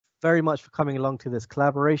very much for coming along to this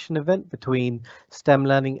collaboration event between STEM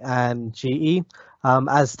Learning and GE.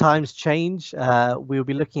 As times change, we'll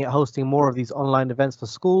be looking at hosting more of these online events for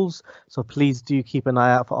schools, so please do keep an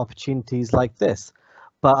eye out for opportunities like this.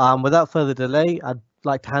 But without further delay, I'd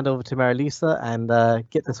like to hand over to Mary Lisa and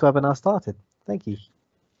get this webinar started. Thank you.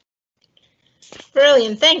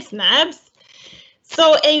 Brilliant, thanks, Nabs.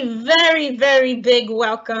 So a very, very big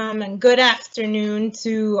welcome and good afternoon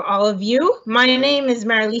to all of you. My name is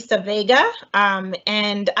Marilisa Vega,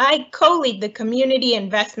 and I co-lead the Community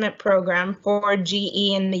Investment Program for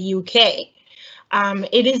GE in the UK.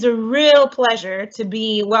 It is a real pleasure to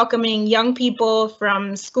be welcoming young people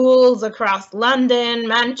from schools across London,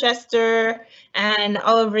 Manchester, and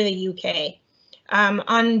all over the UK.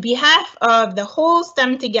 On behalf of the whole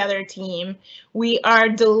STEM Together team, we are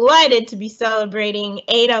delighted to be celebrating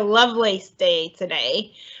Ada Lovelace Day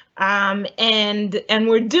today. And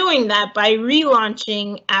we're doing that by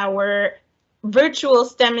relaunching our virtual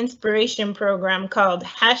STEM inspiration program called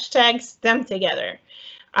 #STEMTogether.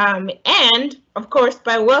 And of course,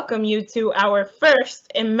 by welcome you to our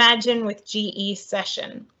first Imagine with GE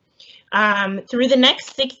session. Through the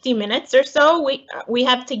next 60 minutes or so we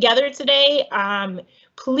have together today,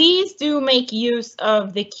 please do make use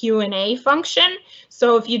of the Q&A function.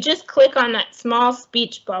 So if you just click on that small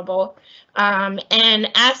speech bubble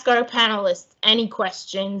and ask our panelists any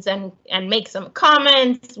questions and make some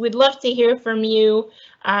comments, we'd love to hear from you.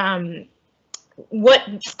 What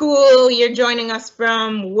school you're joining us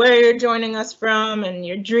from, where you're joining us from, and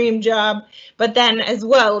your dream job. But then as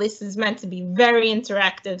well, this is meant to be very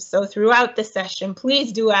interactive. So throughout the session,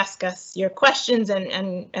 please do ask us your questions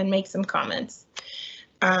and make some comments.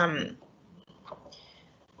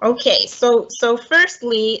 Okay, so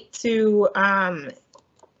firstly to,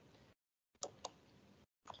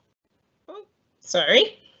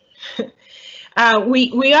 sorry.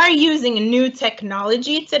 We are using a new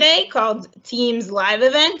technology today called Teams Live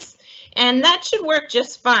Events, and that should work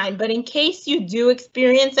just fine. But in case you do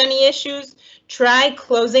experience any issues, try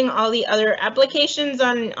closing all the other applications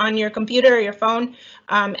on your computer or your phone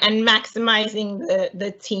and maximizing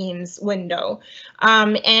the Teams window.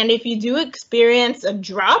 And if you do experience a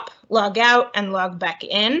drop, log out and log back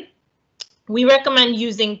in. We recommend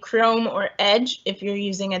using Chrome or Edge if you're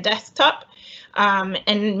using a desktop.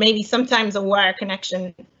 And maybe sometimes a wire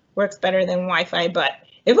connection works better than Wi-Fi, but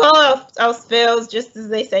if all else fails, just as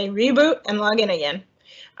they say, reboot and log in again.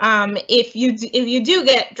 If you do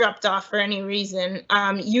get dropped off for any reason,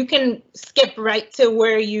 you can skip right to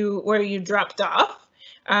where you dropped off,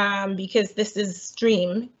 because this is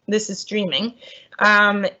streaming.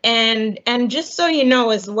 And just so you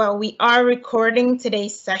know as well, we are recording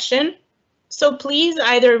today's session, so please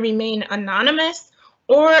either remain anonymous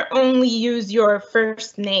or only use your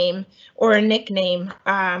first name or a nickname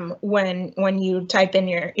when you type in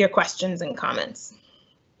your questions and comments.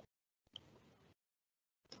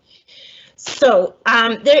 So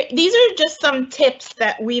these are just some tips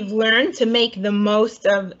that we've learned to make the most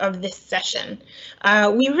of this session.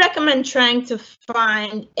 We recommend trying to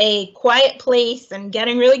find a quiet place and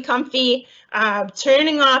getting really comfy,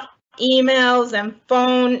 turning off emails and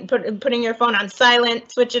phone, putting your phone on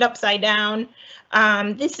silent, switch it upside down.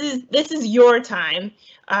 This is your time,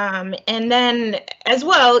 and then as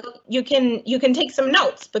well you can take some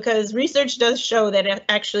notes, because research does show that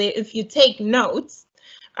actually if you take notes,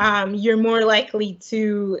 you're more likely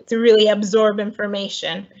to really absorb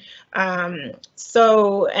information.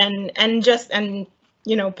 So and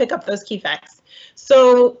you know, pick up those key facts.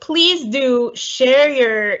 So please do share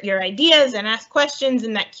your ideas and ask questions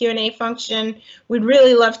in that Q&A function. We'd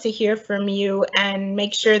really love to hear from you and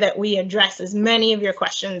make sure that we address as many of your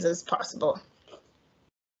questions as possible.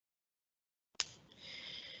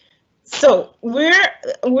 So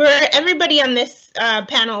everybody on this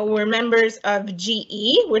panel, we're members of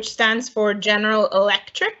GE, which stands for General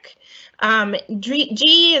Electric.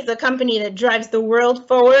 GE is a company that drives the world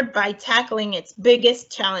forward by tackling its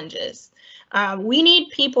biggest challenges. We need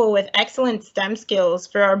people with excellent STEM skills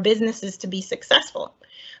for our businesses to be successful.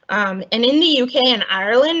 And in the UK and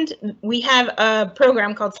Ireland, we have a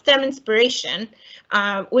program called STEM Inspiration,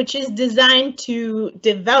 which is designed to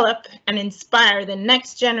develop and inspire the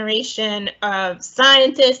next generation of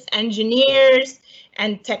scientists, engineers,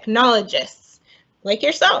 and technologists like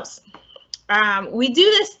yourselves. We do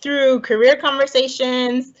this through career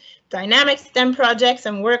conversations, dynamic STEM projects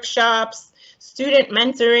and workshops, student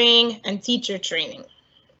mentoring, and teacher training.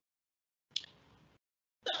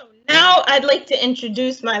 So now I'd like to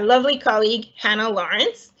introduce my lovely colleague, Hannah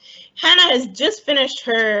Lawrence. Hannah has just finished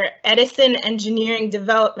her Edison Engineering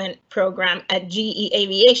Development Program at GE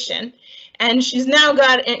Aviation, and she's now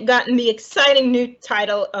gotten the exciting new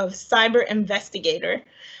title of Cyber Investigator.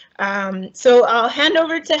 So I'll hand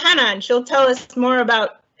over to Hannah, and she'll tell us more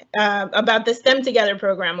about the STEM Together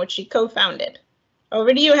program, which she co-founded.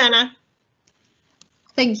 Over to you, Hannah.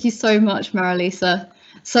 Thank you so much, Marilisa.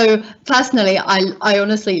 So personally, I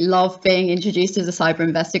honestly love being introduced as a cyber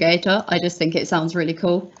investigator. I just think it sounds really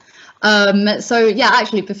cool. So yeah,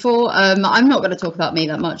 actually, before I'm not going to talk about me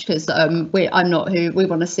that much because I'm not who we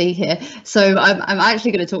want to see here. So I'm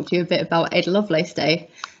actually going to talk to you a bit about Ada Lovelace Day.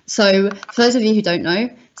 So for those of you who don't know,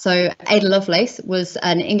 so Ada Lovelace was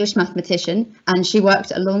an English mathematician, and she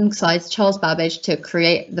worked alongside Charles Babbage to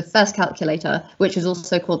create the first calculator, which was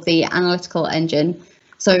also called the analytical engine.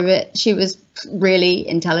 So she was really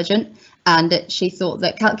intelligent, and she thought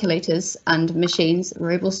that calculators and machines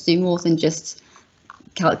were able to do more than just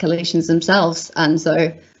calculations themselves. And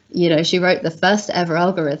so, you know, she wrote the first ever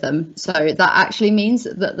algorithm. So that actually means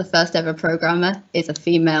that the first ever programmer is a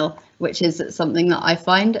female, which is something that I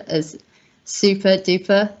find as super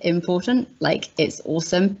duper important. Like, it's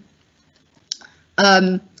awesome.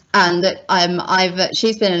 She's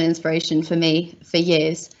been an inspiration for me for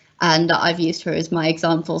years, and I've used her as my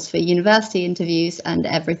examples for university interviews and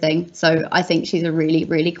everything. So I think she's a really,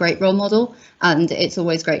 really great role model, and it's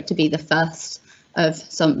always great to be the first of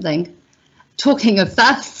something. Talking of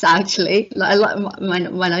firsts, actually, my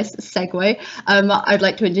nice segue, I'd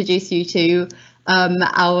like to introduce you to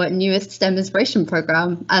our newest STEM inspiration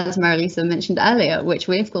program, as Marilisa mentioned earlier, which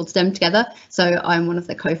we've called STEM Together. So I'm one of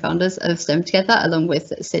the co-founders of STEM Together, along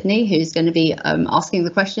with Sydney, who's going to be asking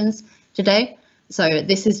the questions today. So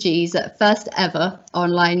this is GE's first ever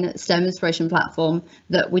online STEM inspiration platform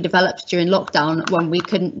that we developed during lockdown when we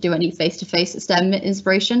couldn't do any face-to-face STEM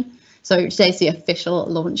inspiration. So today's the official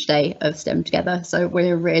launch day of STEM Together, so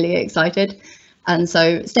we're really excited. And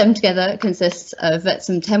so STEM Together consists of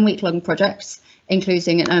some 10-week-long projects,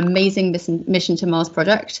 including an amazing mission to Mars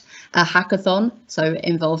project, a hackathon, so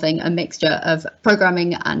involving a mixture of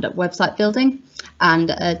programming and website building, and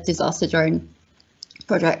a disaster drone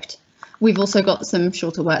project. We've also got some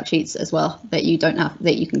shorter worksheets as well that you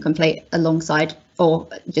can complete alongside or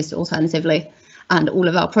just alternatively. And all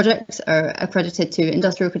of our projects are accredited to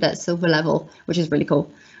Industrial Cadet Silver level, which is really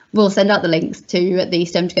cool. We'll send out the links to the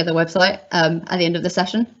STEM Together website at the end of the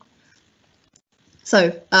session.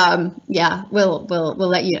 So yeah, we'll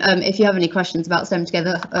let you. If you have any questions about STEM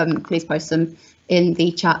Together, please post them in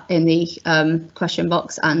the chat in the question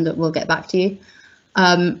box, and we'll get back to you.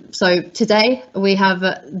 So today we have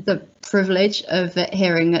the privilege of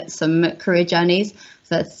hearing some career journeys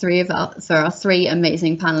for our three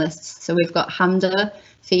amazing panelists. So we've got Hamda,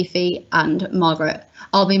 Fifi, and Margaret.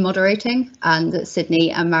 I'll be moderating, and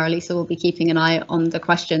Sydney and Marilisa will be keeping an eye on the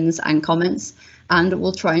questions and comments, and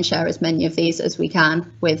we'll try and share as many of these as we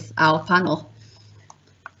can with our panel.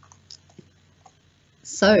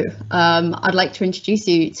 So I'd like to introduce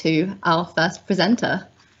you to our first presenter.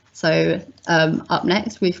 So up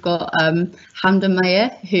next, we've got Hamda Mayer,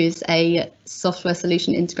 who's a software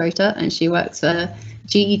solution integrator, and she works for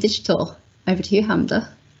GE Digital. Over to you, Hamda.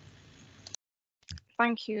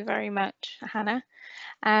 Thank you very much, Hannah.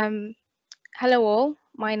 Hello all,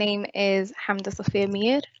 my name is Hamda Sophia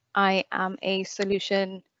Mir. I am a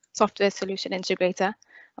software solution integrator,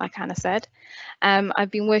 like Hannah said.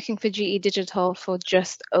 I've been working for GE Digital for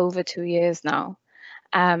just over 2 years now.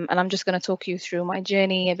 And I'm just going to talk you through my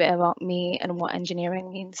journey, a bit about me and what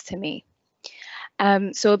engineering means to me.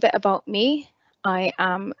 So a bit about me. I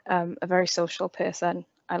am a very social person.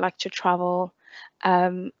 I like to travel.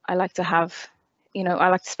 I like to have, I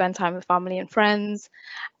like to spend time with family and friends.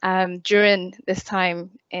 During this time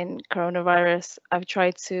in coronavirus, I've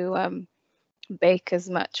tried to bake as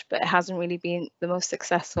much, but it hasn't really been the most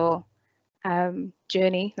successful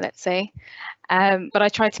journey, let's say. But I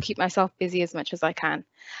try to keep myself busy as much as I can.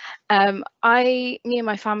 Me and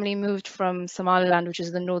my family moved from Somaliland, which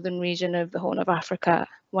is the northern region of the Horn of Africa,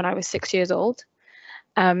 when I was 6 years old.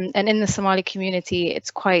 And in the Somali community,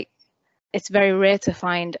 it's very rare to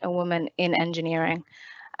find a woman in engineering,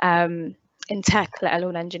 in tech, let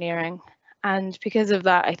alone engineering. And because of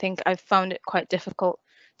that, I think I've found it quite difficult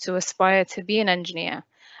to aspire to be an engineer,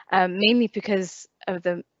 mainly because of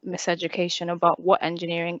the miseducation about what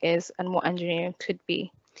engineering is and what engineering could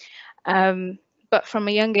be. But from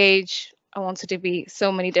a young age, I wanted to be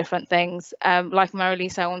so many different things. Like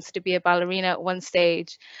Marilisa, I wanted to be a ballerina at one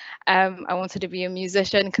stage. I wanted to be a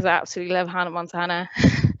musician because I absolutely love Hannah Montana.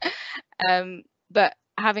 But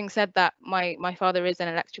having said that, my father is an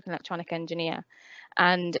electrical and electronic engineer.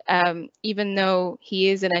 And even though he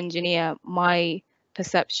is an engineer, my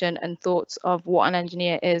perception and thoughts of what an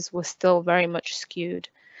engineer is was still very much skewed.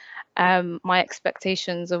 My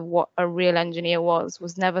expectations of what a real engineer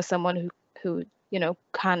was never someone who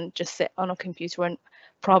can just sit on a computer and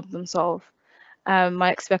problem solve.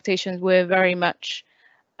 My expectations were very much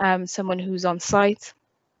someone who's on site,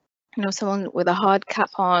 someone with a hard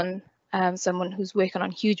cap on, someone who's working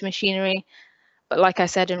on huge machinery. But like I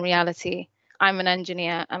said, in reality, I'm an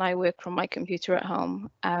engineer and I work from my computer at home,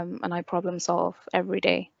 and I problem solve every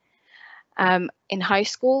day. In high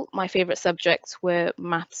school, my favorite subjects were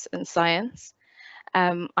maths and science.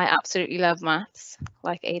 I absolutely love maths,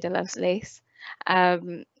 like Ada Lovelace.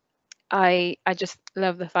 I just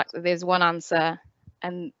love the fact that there's one answer,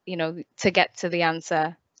 and to get to the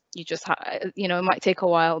answer, you just it might take a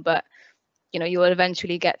while, but you'll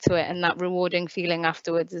eventually get to it, and that rewarding feeling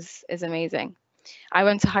afterwards is amazing. I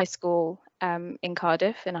went to high school in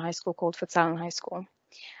Cardiff, in a high school called Footsalen High School,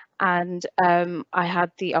 and I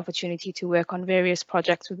had the opportunity to work on various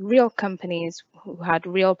projects with real companies who had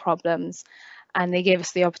real problems, and they gave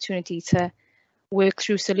us the opportunity to work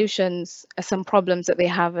through solutions, some problems that they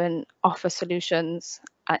have, and offer solutions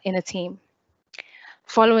in a team.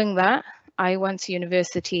 Following that, I went to the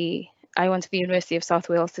University of South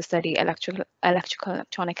Wales to study electrical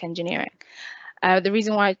electronic engineering. The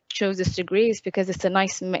reason why I chose this degree is because it's a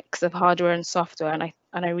nice mix of hardware and software, and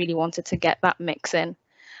I really wanted to get that mix in.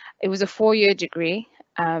 It was a 4-year degree,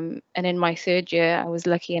 and in my 3rd year, I was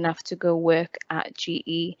lucky enough to go work at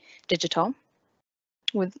GE Digital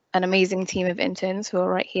with an amazing team of interns who are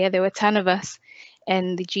right here. There were 10 of us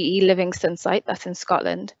in the GE Livingston site, that's in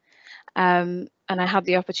Scotland. And I had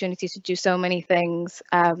the opportunity to do so many things,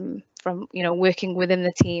 from working within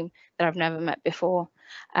the team that I've never met before,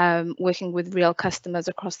 working with real customers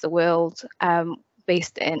across the world, some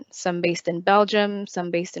based in Belgium,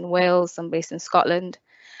 some based in Wales, some based in Scotland.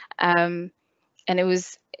 And it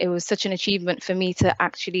was such an achievement for me to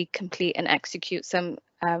actually complete and execute some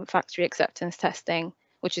factory acceptance testing,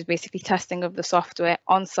 which is basically testing of the software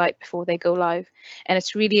on site before they go live. And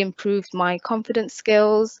it's really improved my confidence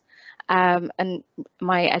skills, and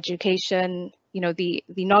my education, the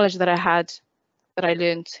knowledge that I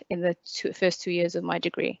learned in the first 2 years of my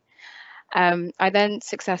degree. I then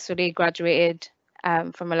successfully graduated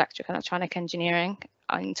from electrical and electronic engineering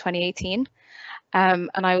in 2018, and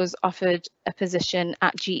I was offered a position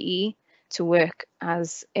at GE to work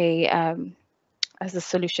as a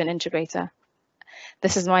solution integrator.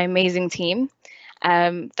 This is my amazing team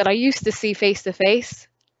that I used to see face to face,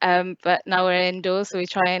 but now we're indoors, so we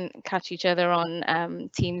try and catch each other on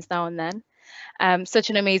Teams now and then. Such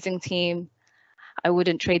an amazing team. I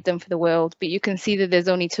wouldn't trade them for the world, but you can see that there's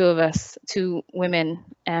only 2 of us, 2 women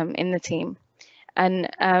in the team. And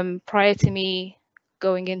prior to me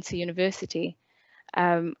going into university,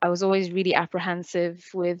 I was always really apprehensive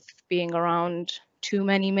with being around too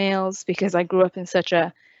many males because I grew up in such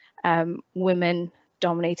a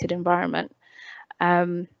women-dominated environment.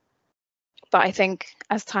 But I think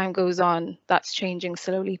as time goes on, that's changing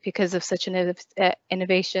slowly because of such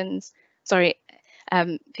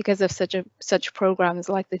because of such programs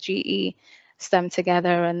like the GE STEM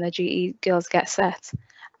Together and the GE Girls Get Set,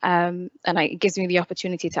 and it gives me the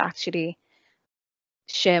opportunity to actually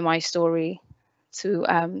share my story to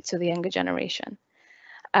the younger generation.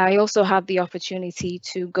 I also had the opportunity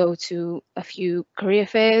to go to a few career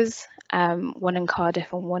fairs, one in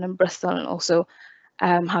Cardiff and one in Bristol, and also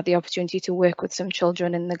had the opportunity to work with some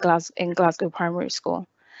children in Glasgow Primary School.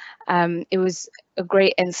 It was a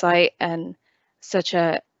great insight and such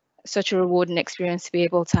a rewarding experience to be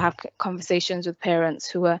able to have conversations with parents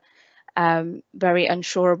who are very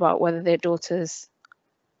unsure about whether their daughters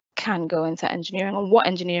can go into engineering or what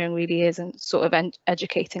engineering really is, and sort of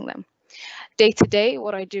educating them. Day to day,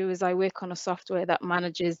 what I do is I work on a software that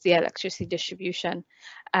manages the electricity distribution.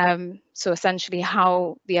 So essentially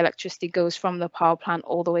how the electricity goes from the power plant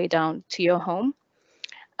all the way down to your home.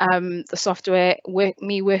 The software,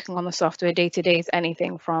 me working on the software day to day is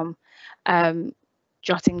anything from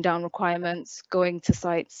jotting down requirements, going to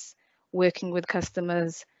sites, working with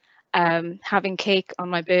customers, having cake on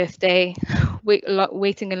my birthday,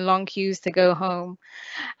 waiting in long queues to go home.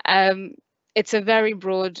 It's a very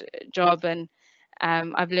broad job, and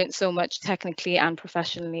I've learned so much technically and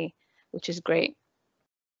professionally, which is great.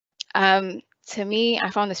 To me, I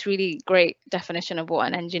found this really great definition of what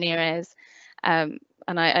an engineer is, and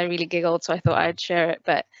I really giggled, so I thought I'd share it,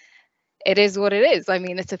 but it is what it is. I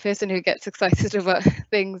mean, it's a person who gets excited about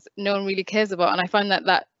things no one really cares about, and I find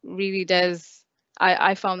that really does,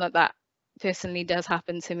 I found that personally does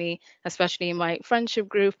happen to me, especially in my friendship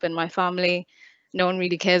group and my family. No one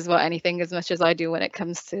really cares about anything as much as I do when it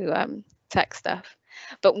comes to tech stuff.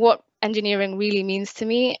 But what engineering really means to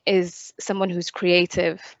me is someone who's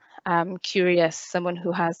creative, curious, someone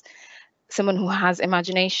who has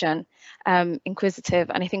imagination, inquisitive,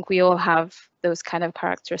 and I think we all have those kind of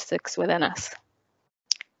characteristics within us.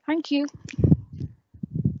 Thank you.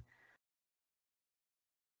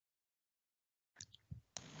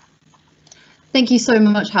 Thank you so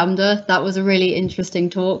much, Hamda. That was a really interesting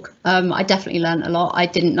talk. I definitely learned a lot. I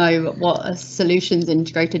didn't know what a solutions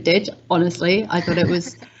integrator did, honestly. I thought it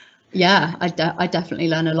was, yeah, I definitely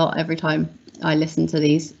learn a lot every time I listen to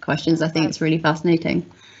these questions. I think it's really fascinating.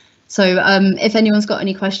 So if anyone's got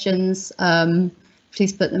any questions,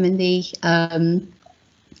 please put them in the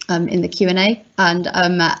Q&A. And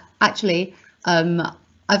actually,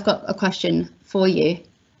 I've got a question for you.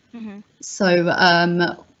 Mm-hmm.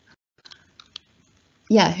 So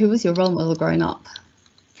yeah, who was your role model growing up?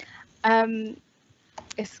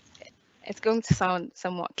 It's going to sound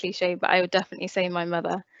somewhat cliche, but I would definitely say my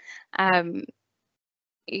mother. Like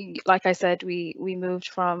I said, we moved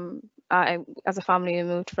from, as a family, we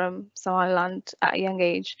moved from Somaliland at a young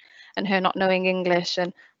age, and her not knowing English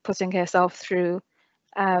and putting herself through,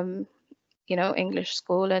 you know, English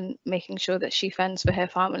school and making sure that she fends for her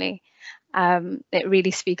family. It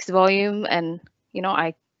really speaks volume, and you know,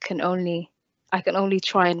 I can only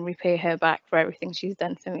try and repay her back for everything she's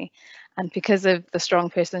done for me. And because of the strong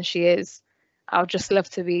person she is, I would just love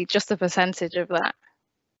to be just a percentage of that.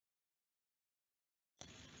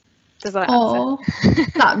 Does that answer?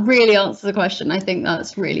 That really answers the question. I think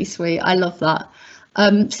that's really sweet. I love that.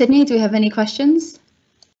 Sydney, do we have any questions?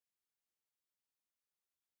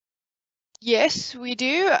 Yes, we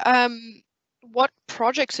do. What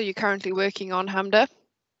projects are you currently working on, Hamda?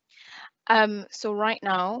 So right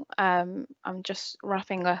now, I'm just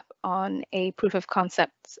wrapping up on a proof of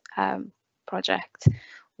concept project,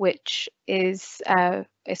 which is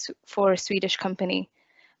for a Swedish company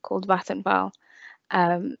called Vattenfall,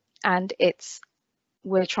 and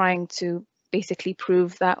we're trying to basically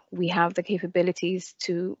prove that we have the capabilities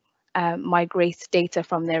to migrate data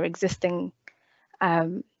from their existing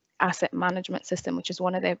asset management system, which is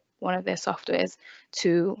one of their softwares,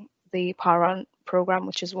 to the Power On program,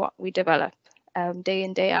 which is what we develop day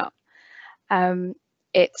in, day out.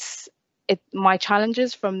 My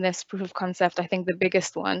challenges from this proof of concept, I think the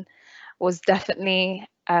biggest one was definitely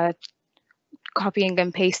copying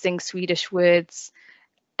and pasting Swedish words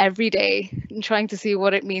every day and trying to see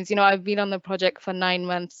what it means. You know, I've been on the project for 9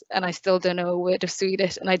 months and I still don't know a word of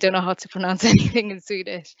Swedish, and I don't know how to pronounce anything in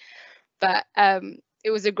Swedish. But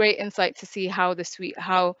it was a great insight to see how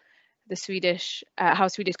Swedish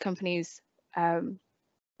companies,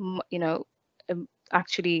 you know,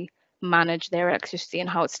 actually manage their electricity and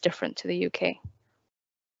how it's different to the UK.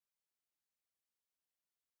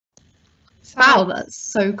 Wow, that's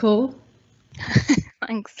so cool.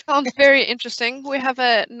 Thanks. Sounds very interesting. We have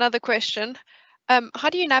another question. How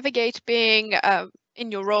do you navigate being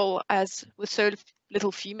in your role as with so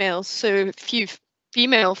little females, so few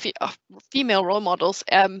female role models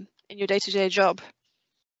in your day-to-day job?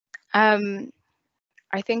 I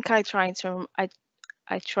think I try to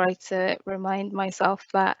remind myself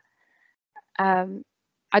that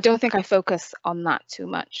I don't think I focus on that too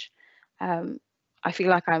much. I feel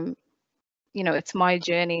like you know, it's my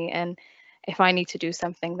journey, and if I need to do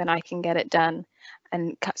something, then I can get it done,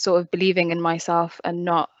 and sort of believing in myself and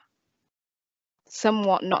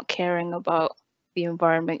somewhat not caring about the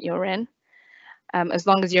environment you're in. As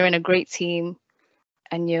long as you're in a great team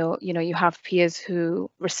and you have peers who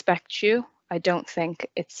respect you, I don't think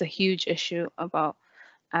it's a huge issue about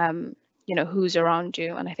you know, who's around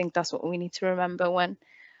you. And I think that's what we need to remember when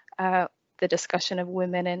the discussion of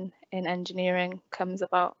women in engineering comes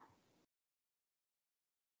about.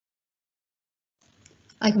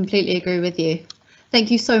 I completely agree with you.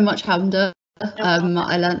 Thank you so much, Hamda.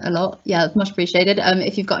 I learned a lot. Yeah, much appreciated.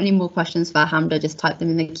 If you've got any more questions for Hamda, just type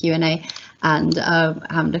them in the Q&A and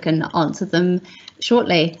Hamda can answer them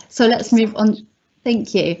shortly. So let's move on.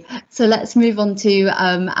 Thank you. So let's move on to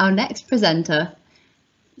our next presenter.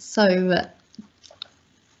 So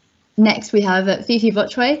next we have Fifi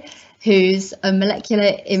Botchway, who's a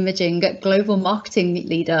molecular imaging global marketing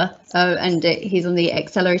leader, and he's on the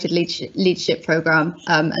Accelerated Leadership Program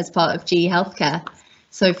as part of GE Healthcare.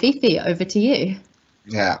 So Fifi, over to you.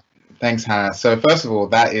 Yeah, thanks, Hannah. So first of all,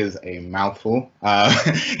 that is a mouthful,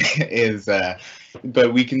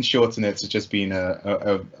 but we can shorten it to just being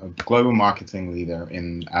a global marketing leader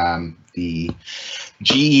in the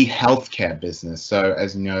GE Healthcare business. So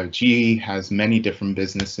as you know, GE has many different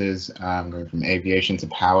businesses, going from aviation to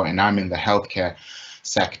power, and I'm in the healthcare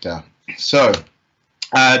sector. So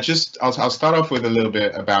I'll start off with a little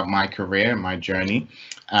bit about my career, my journey,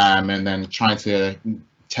 and then try to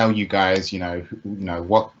tell you guys, you know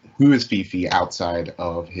who is Fifi outside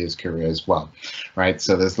of his career as well, right?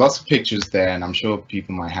 So there's lots of pictures there, and I'm sure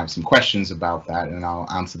people might have some questions about that, and I'll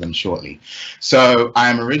answer them shortly. So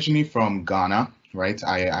I'm originally from Ghana, right?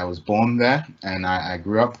 I was born there, and I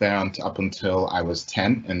grew up there up until I was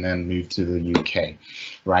 10, and then moved to the UK,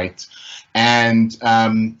 right? And,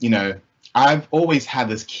 you know, I've always had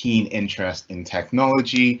this keen interest in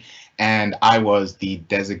technology, and I was the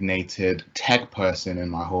designated tech person in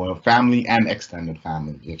my whole family and extended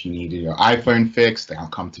family. If you needed your iPhone fixed, I'll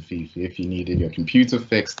come to Fifi. If you needed your computer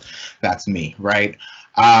fixed, that's me, right?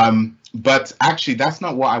 But actually, that's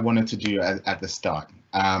not what I wanted to do at the start.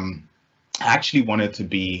 I actually wanted to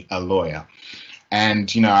be a lawyer.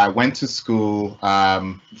 And, you know, I went to school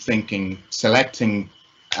selecting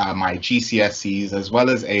my GCSEs as well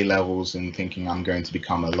as A-levels and thinking I'm going to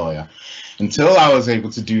become a lawyer, until I was able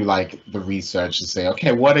to do like the research to say,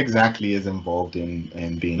 okay, what exactly is involved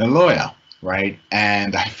in being a lawyer, right?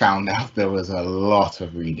 And I found out there was a lot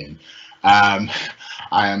of reading. I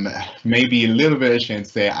am maybe a little bit ashamed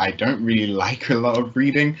to say I don't really like a lot of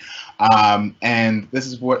reading. And this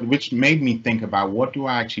is which made me think about, what do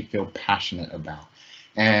I actually feel passionate about?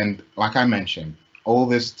 And like I mentioned, all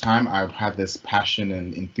this time I've had this passion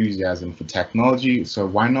and enthusiasm for technology, so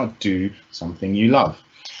why not do something you love?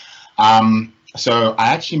 So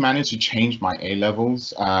I actually managed to change my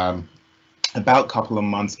A-levels about a couple of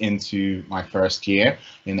months into my first year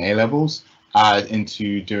in A-levels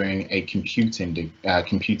into doing a computing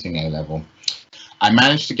A-level. I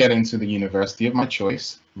managed to get into the university of my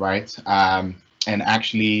choice, right? And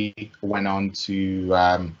actually went on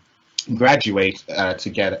to graduate to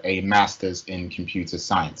get a master's in computer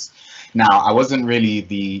science. Now, I wasn't really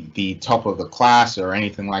the top of the class or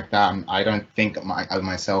anything like that. I don't think of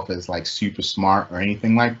myself as like super smart or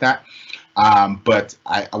anything like that. But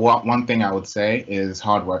one thing I would say is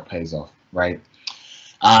hard work pays off, right?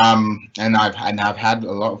 And I've had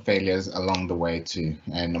a lot of failures along the way too.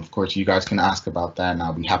 And of course, you guys can ask about that, and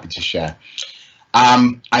I'll be happy to share.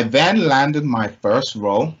 I then landed my first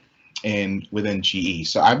role within GE.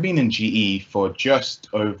 So I've been in GE for just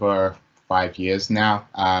over 5 years now.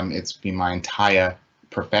 It's been my entire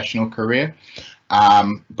professional career.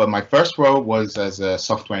 But my first role was as a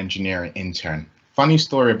software engineering intern. Funny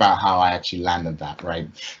story about how I actually landed that, right?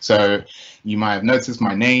 So you might have noticed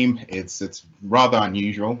my name. It's rather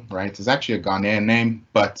unusual, right? It's actually a Ghanaian name,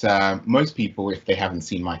 but most people, if they haven't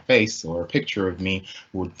seen my face or a picture of me,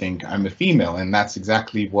 would think I'm a female, and that's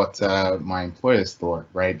exactly what my employers thought,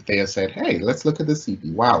 right? They said, hey, let's look at the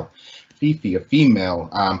CV. Wow, Fifi, a female,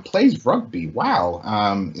 plays rugby. Wow,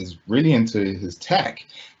 is really into his tech,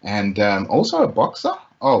 and also a boxer.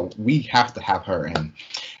 Oh, we have to have her in.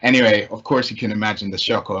 Anyway, of course, you can imagine the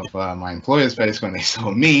shock of my employer's face when they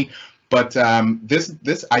saw me. But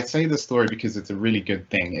this I say this story because it's a really good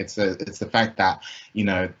thing. It's the fact that, you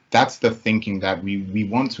know, that's the thinking that we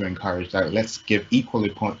want to encourage, that let's give equal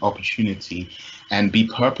opportunity and be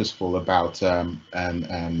purposeful about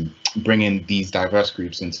bringing these diverse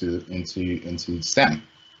groups into STEM.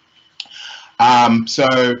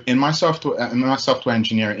 So in my software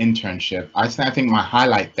engineering internship, I think my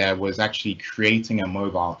highlight there was actually creating a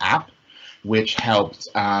mobile app which helped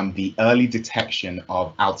the early detection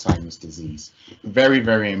of Alzheimer's disease. Very,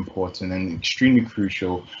 very important and extremely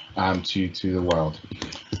crucial to the world.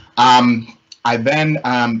 I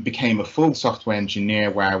then became a full software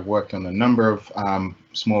engineer, where I worked on a number of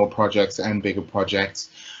small projects and bigger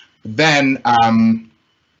projects. Then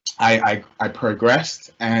I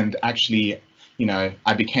progressed, and actually, you know,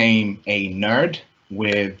 I became a nerd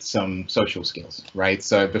with some social skills, right?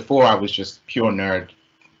 So before I was just pure nerd.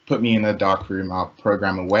 Put me in a dark room, I'll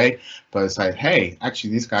program away. But it's like, hey,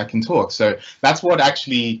 actually, this guy can talk. So that's what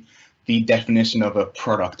actually the definition of a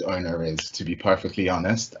product owner is, to be perfectly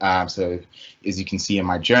honest. So as you can see in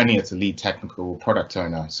my journey, it's a lead technical product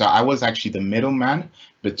owner. So I was actually the middleman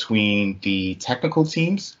between the technical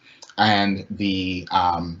teams and the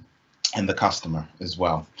customer as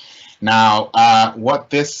well. Now,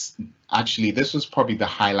 this was probably the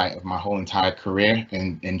highlight of my whole entire career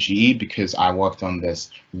in GE, because I worked on this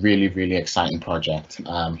really, really exciting project,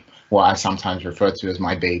 what I sometimes refer to as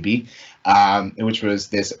my baby, which was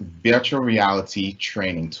this virtual reality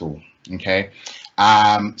training tool, okay?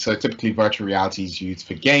 So typically virtual reality is used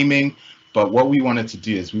for gaming, but what we wanted to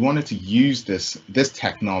do is we wanted to use this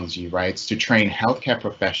technology, right, to train healthcare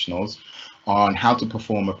professionals on how to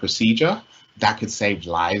perform a procedure that could save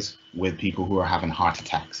lives with people who are having heart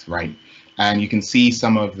attacks, right? And you can see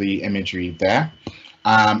some of the imagery there.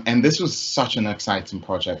 And this was such an exciting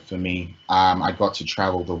project for me. I got to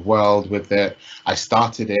travel the world with it. I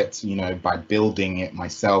started it, by building it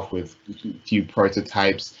myself with a few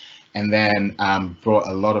prototypes, and then brought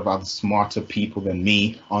a lot of other smarter people than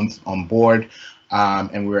me on board,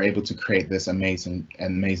 and we were able to create this amazing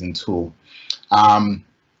tool.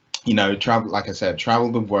 Travel, like I said,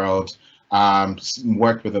 travel the world.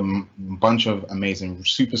 Worked with a bunch of amazing,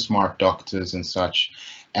 super smart doctors and such.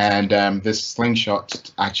 And this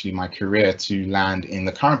slingshot actually my career to land in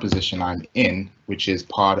the current position I'm in, which is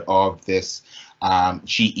part of this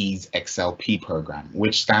GE's XLP program,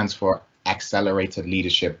 which stands for Accelerated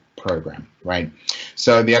Leadership Program, right?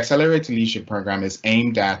 So the Accelerated Leadership Program is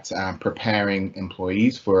aimed at preparing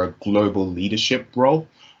employees for a global leadership role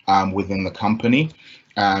within the company.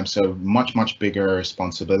 So much bigger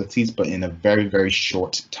responsibilities, but in a very, very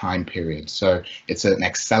short time period. So it's an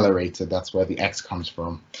accelerator. That's where the X comes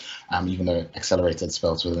from, even though accelerated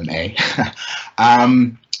spells with an A.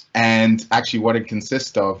 And actually what it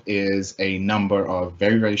consists of is a number of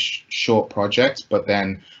very, very short projects, but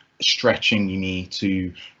then stretching me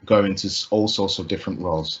to go into all sorts of different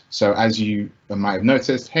roles. So as you might have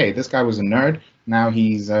noticed, hey, this guy was a nerd. Now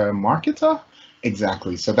he's a marketer.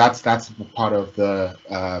 Exactly. So that's part of the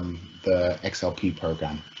XLP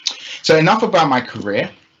program. So enough about my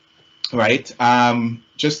career, right?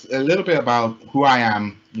 Just a little bit about who I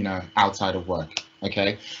am, outside of work.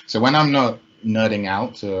 Okay. So when I'm not nerding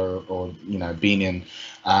out or being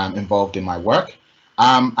involved in my work,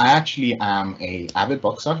 I actually am a avid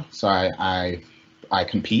boxer. So I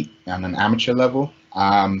compete on an amateur level,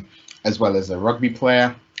 as well as a rugby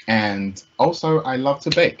player. And also, I love to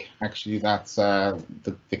bake. Actually, that's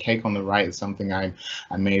the cake on the right is something I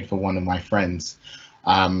made for one of my friends.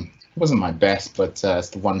 It wasn't my best, but it's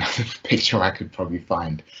the one picture I could probably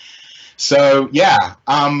find. So yeah,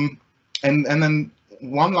 and then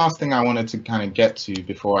one last thing I wanted to kind of get to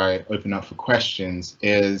before I open up for questions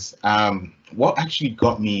is what actually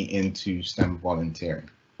got me into STEM volunteering,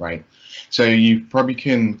 right? So you probably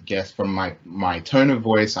can guess from my tone of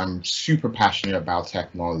voice, I'm super passionate about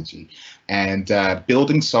technology and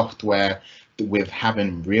building software with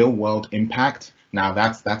having real world impact. Now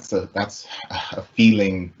that's a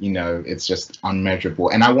feeling, it's just unmeasurable.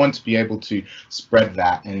 And I want to be able to spread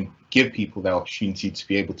that and give people the opportunity to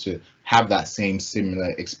be able to have that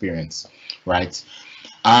similar experience, right?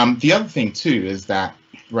 The other thing too is that,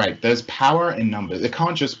 right, there's power in numbers. It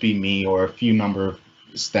can't just be me or a few number of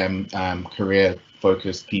STEM career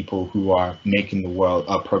focused people who are making the world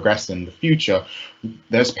progress in the future.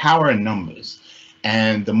 There's power in numbers,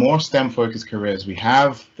 and the more STEM focused careers we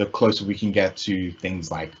have, the closer we can get to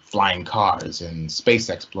things like flying cars and space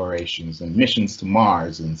explorations and missions to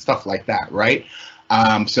Mars and stuff like that, right?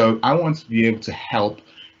 So I want to be able to help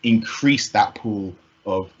increase that pool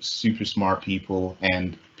of super smart people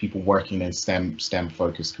and people working in STEM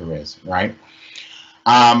focused careers, right?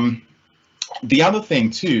 The other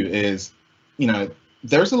thing too is,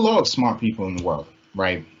 there's a lot of smart people in the world,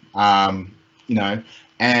 right? But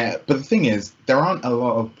the thing is, there aren't a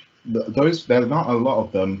lot of there's not a lot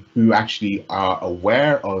of them who actually are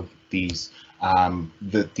aware of these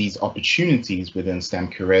opportunities within STEM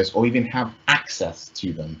careers or even have access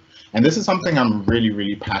to them. And this is something I'm really,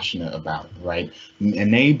 really passionate about, right?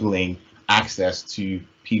 Enabling access to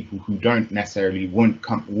people who don't necessarily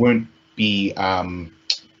won't be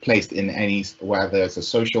placed in any, whether it's a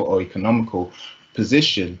social or economical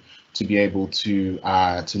position, to be able to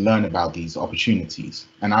learn about these opportunities.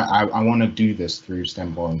 And I want to do this through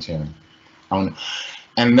STEM volunteering.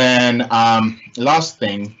 And then last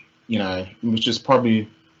thing, which is probably,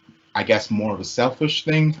 I guess, more of a selfish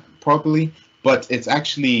thing, probably, but it's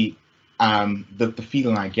actually the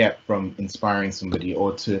feeling I get from inspiring somebody,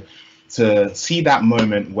 or to see that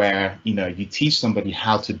moment where you teach somebody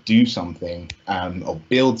how to do something or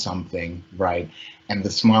build something, right, and the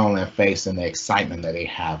smile on their face and the excitement that they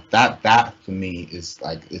have, that for me is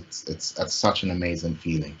like it's such an amazing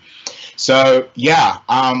feeling. So yeah,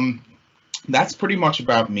 that's pretty much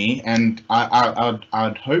about me, and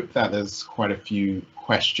I'd hope that there's quite a few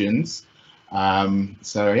questions.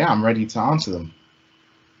 So yeah, I'm ready to answer them.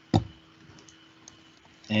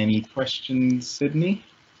 Any questions, Sydney?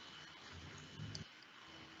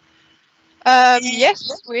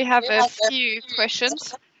 Yes, we have a few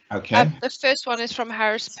questions. Okay. The first one is from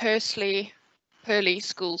Harris Purley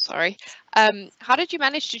School, sorry. How did you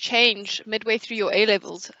manage to change midway through your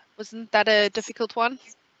A-levels? Wasn't that a difficult one?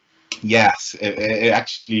 Yes, it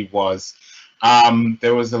actually was.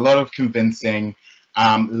 There was a lot of convincing.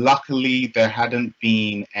 Luckily, there hadn't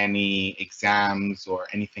been any exams or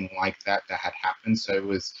anything like that had happened. So it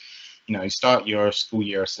was, you start your school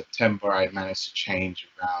year September. I managed to change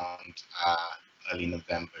around early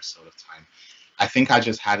November sort of time. I think I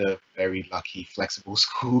just had a very lucky, flexible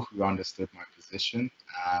school who understood my position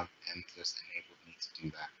and just enabled me to do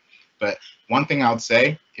that. But one thing I would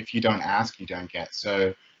say, if you don't ask, you don't get.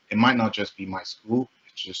 So it might not just be my school.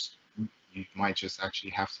 It's just, you might just actually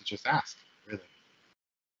have to just ask, really.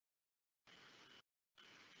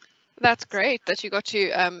 That's great that you got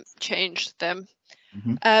to change them.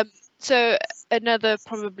 Mm-hmm. So another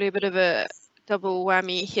probably a bit of a double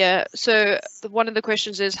whammy here. So one of the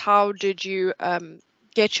questions is, how did you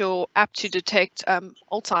get your app to detect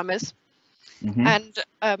Alzheimer's? Mm-hmm. And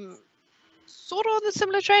sort of on the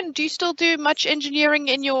similar trend, do you still do much engineering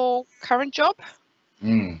in your current job?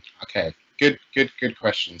 Okay, good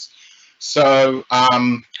questions. So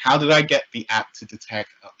how did I get the app to detect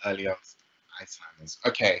early Alzheimer's?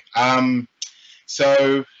 Okay,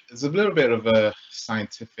 so it's a little bit of a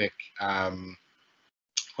scientific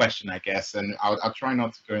question, I guess, and I'll try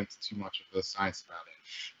not to go into too much of the science about it.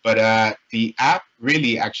 But the app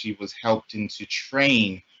really actually was helped in to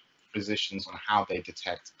train physicians on how they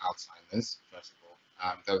detect Alzheimer's, first of all.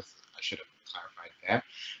 I should have clarified there.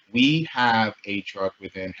 We have a drug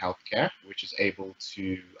within healthcare which is able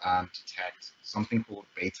to detect something called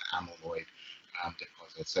beta amyloid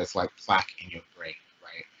deposits. So it's like plaque in your brain,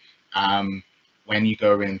 right? When you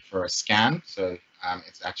go in for a scan, so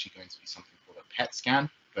it's actually going to be something called a PET scan.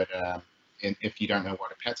 But if you don't know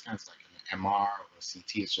what a PET scan is, like an MR or a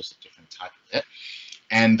CT, it's just a different type of it.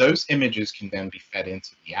 And those images can then be fed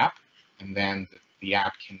into the app, and then the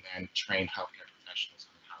app can then train healthcare professionals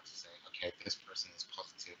on how to say, okay, this person is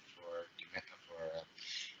positive for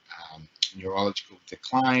neurological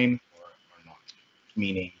decline or not,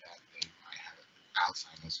 meaning that they might have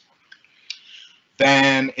Alzheimer's or not.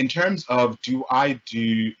 Then in terms of, do I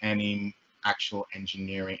do any actual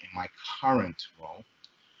engineering in my current role?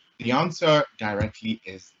 The answer directly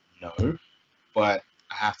is no, but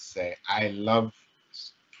I have to say I love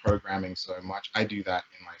programming so much. I do that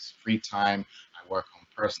in my free time. I work on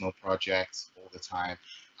personal projects all the time,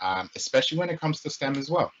 especially when it comes to STEM as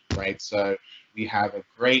well, right? So we have a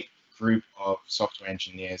great group of software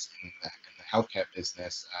engineers in the healthcare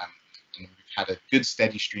business, and we've had a good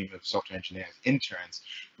steady stream of software engineers, interns,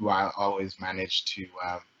 who I always manage to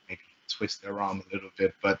maybe twist their arm a little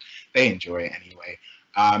bit, but they enjoy it anyway.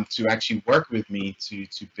 To actually work with me to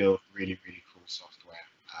build really, really cool software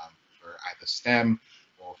for either STEM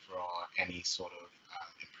or for any sort of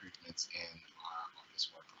improvements in our office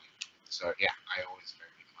work life. So yeah, I always very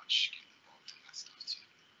much get involved in that stuff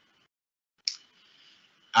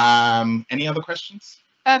too. Any other questions?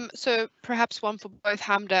 So perhaps one for both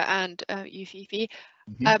Hamda and you, Fifi.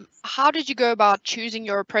 Mm-hmm. How did you go about choosing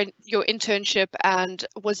your internship, and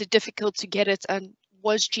was it difficult to get it, and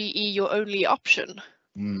was GE your only option?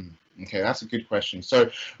 Okay, that's a good question.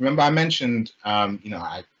 So remember I mentioned,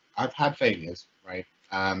 I've had failures, right?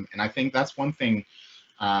 And I think that's one thing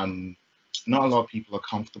not a lot of people are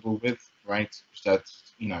comfortable with, right? That,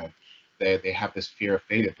 they have this fear of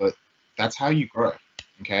failure, but that's how you grow,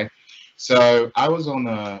 okay? So I was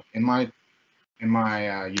in my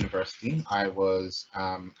university, I was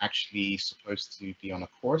actually supposed to be on a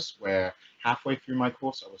course where halfway through my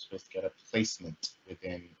course, I was supposed to get a placement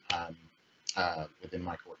within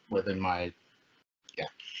my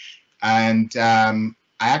and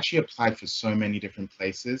I actually applied for so many different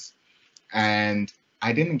places, and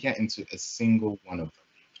I didn't get into a single one of them.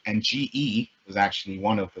 And GE was actually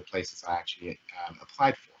one of the places I actually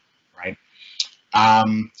applied for, right,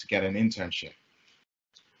 to get an internship.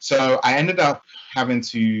 So I ended up having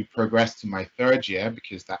to progress to my third year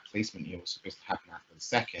because that placement year was supposed to happen after the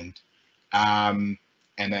second, and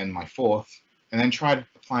then my fourth, and then tried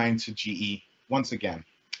applying to GE once again.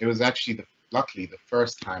 It was actually luckily the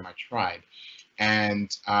first time I tried, and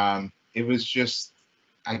it was just,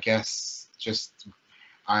 I guess,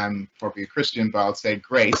 I'm probably a Christian, but I'll say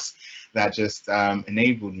grace that just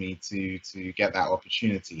enabled me to get that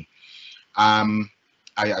opportunity.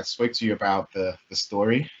 I spoke to you about the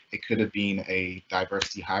story. It could have been a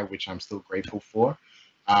diversity hire, which I'm still grateful for.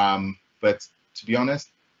 But to be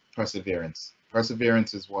honest, perseverance.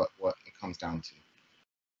 Perseverance is what it comes down to.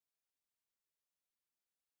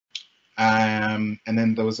 And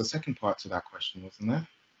then there was a second part to that question, wasn't there?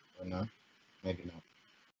 Or no? Maybe not.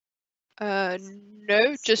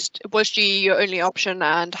 No, just was GE your only option,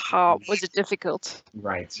 and how was it difficult?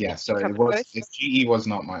 Right, yeah. So it was. If GE was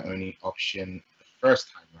not my only option the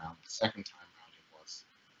first time around, the second time around it was.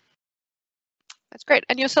 That's great.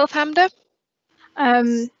 And yourself, Hamda?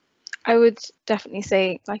 I would definitely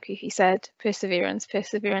say, like Fifi said, perseverance,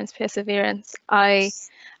 perseverance, perseverance. I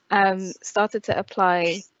Started to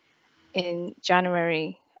apply in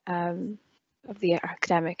January of the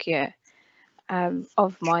academic year,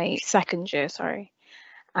 of my second year, sorry.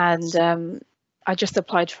 And I just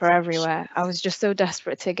applied for everywhere. I was just so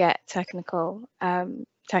desperate to get technical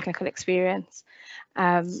experience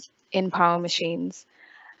in power machines.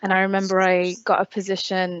 And I remember I got a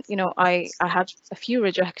position, you know, I had a few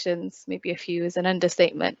rejections, maybe a few is an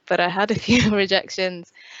understatement, but I had a few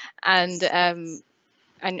rejections. And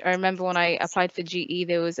I remember when I applied for GE,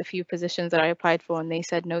 there was a few positions that I applied for and they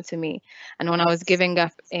said no to me. And when I was giving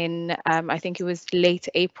up in, I think it was late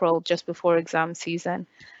April, just before exam season,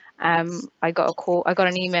 I got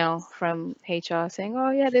an email from HR saying, oh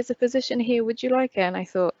yeah, there's a position here, would you like it? And I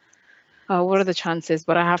thought, oh, what are the chances?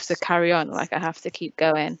 But I have to carry on, like I have to keep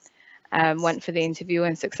going. Went for the interview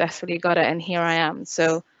and successfully got it, and here I am.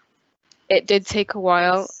 So it did take a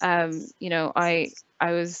while. You know, I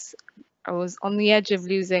was on the edge of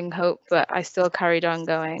losing hope, but I still carried on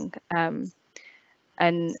going. And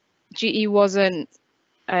GE wasn't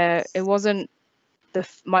my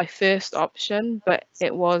first option, but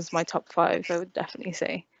it was my top 5, I would definitely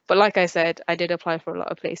say. But like I said, I did apply for a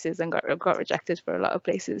lot of places and got rejected for a lot of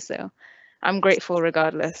places, so I'm grateful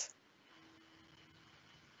regardless.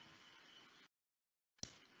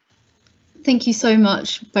 Thank you so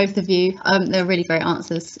much, both of you. They're really great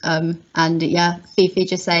answers. And yeah, Fifi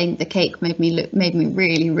just saying the cake made me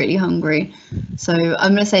really, really hungry. So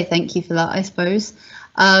I'm going to say thank you for that, I suppose.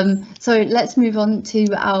 So let's move on to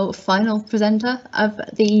our final presenter of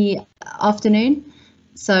the afternoon.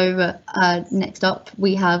 So next up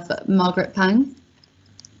we have Margaret Pang,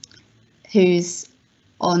 who's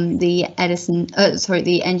on the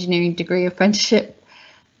the engineering degree apprenticeship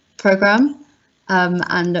program,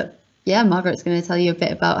 and yeah, Margaret's going to tell you a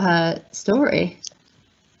bit about her story.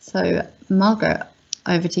 So Margaret,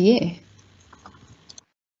 over to you.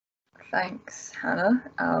 Thanks, Hannah.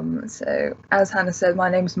 So as Hannah said, my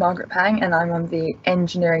name is Margaret Pang and I'm on the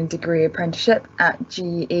engineering degree apprenticeship at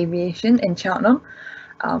GE Aviation in Cheltenham.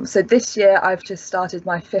 So this year I've just started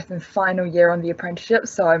my 5th and final year on the apprenticeship,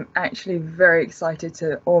 so I'm actually very excited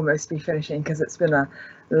to almost be finishing because it's been a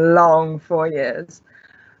long 4 years.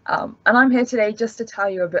 And I'm here today just to tell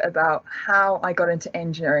you a bit about how I got into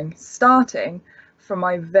engineering, starting from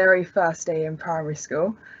my very first day in primary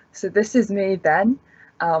school. So this is me then.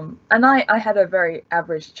 And I had a very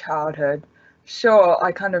average childhood. Sure,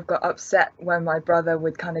 I kind of got upset when my brother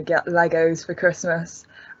would kind of get Legos for Christmas,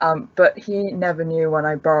 but he never knew when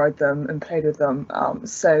I borrowed them and played with them.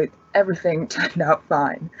 So everything turned out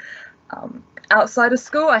fine. Outside of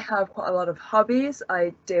school, I have quite a lot of hobbies.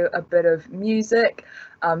 I do a bit of music.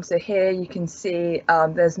 So here you can see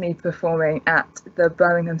there's me performing at the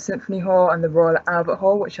Birmingham Symphony Hall and the Royal Albert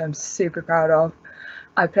Hall, which I'm super proud of.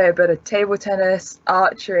 I play a bit of table tennis,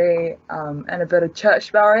 archery, and a bit of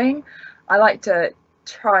church belling. I like to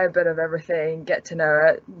try a bit of everything, get to know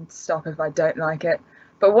it, and stop if I don't like it.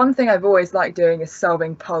 But one thing I've always liked doing is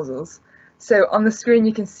solving puzzles. So on the screen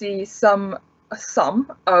you can see some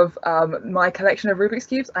of my collection of Rubik's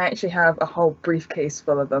Cubes. I actually have a whole briefcase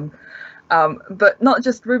full of them. But not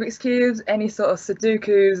just Rubik's Cubes, any sort of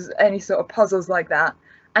Sudokus, any sort of puzzles like that.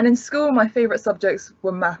 And in school, my favourite subjects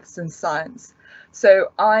were maths and science.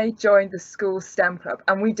 So I joined the school STEM club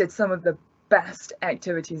and we did some of the best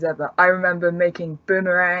activities ever. I remember making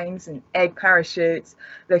boomerangs and egg parachutes,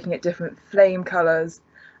 looking at different flame colours.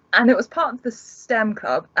 And it was part of the STEM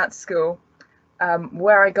club at school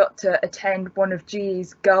where I got to attend one of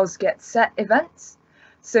GE's Girls Get Set events.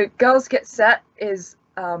 So Girls Get Set is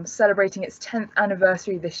celebrating its 10th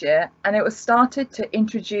anniversary this year, and it was started to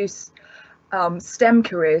introduce STEM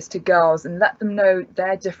careers to girls and let them know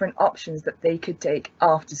their different options that they could take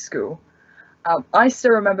after school. I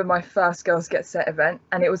still remember my first Girls Get Set event,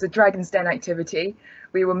 and it was a Dragon's Den activity.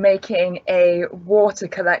 We were making a water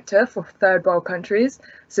collector for third world countries.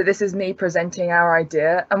 So this is me presenting our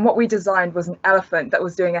idea. And what we designed was an elephant that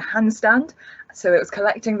was doing a handstand. So it was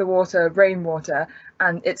collecting the water, rainwater,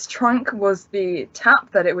 and its trunk was the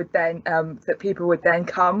tap that it would then, that people would then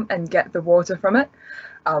come and get the water from it.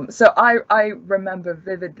 So I remember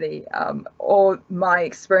vividly all my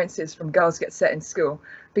experiences from Girls Get Set in school,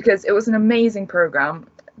 because it was an amazing program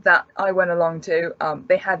that I went along to.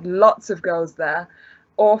 They had lots of girls there,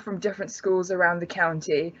 all from different schools around the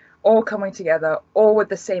county, all coming together, all with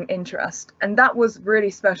the same interest. And that was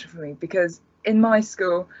really special for me, because in my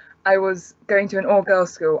school, I was going to an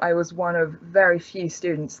all-girls school. I was one of very few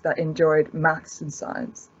students that enjoyed maths and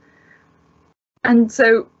science. And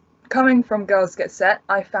so coming from Girls Get Set,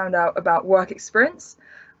 I found out about work experience.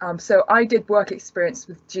 So I did work experience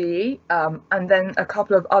with GE and then a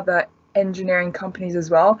couple of other engineering companies as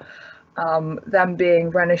well, them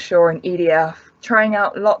being Renishaw and EDF, trying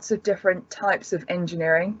out lots of different types of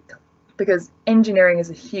engineering, because engineering is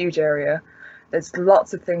a huge area. There's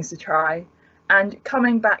lots of things to try. And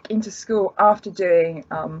coming back into school after doing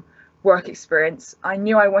work experience, I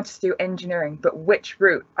knew I wanted to do engineering, but which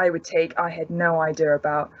route I would take, I had no idea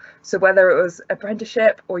about. So whether it was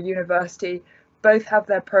apprenticeship or university, both have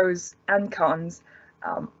their pros and cons.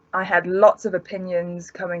 I had lots of opinions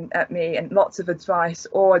coming at me and lots of advice,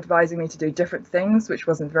 or advising me to do different things, which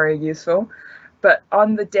wasn't very useful. But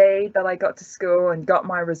on the day that I got to school and got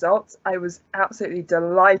my results, I was absolutely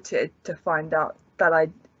delighted to find out that I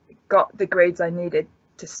got the grades I needed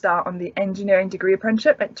to start on the engineering degree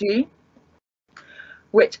apprenticeship at GE,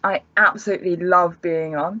 which I absolutely love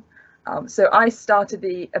being on. So I started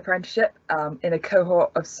the apprenticeship in a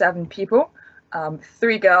cohort of 7 people,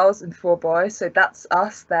 3 girls and 4 boys. So that's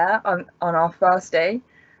us there on our first day.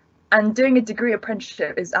 And doing a degree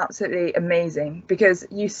apprenticeship is absolutely amazing, because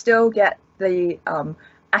you still get the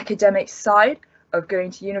academic side of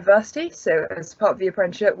going to university. So as part of the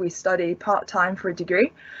apprenticeship, we study part-time for a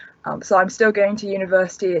degree. So I'm still going to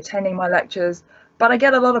university, attending my lectures, but I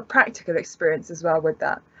get a lot of practical experience as well with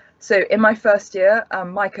that. So in my first year,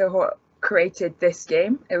 my cohort created this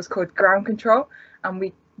game. It was called Ground Control, and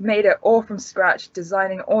we made it all from scratch,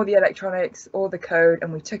 designing all the electronics, all the code,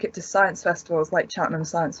 and we took it to science festivals like Cheltenham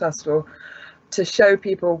Science Festival to show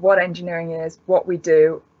people what engineering is, what we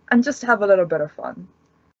do, and just to have a little bit of fun.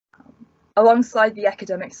 Alongside the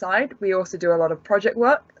academic side, we also do a lot of project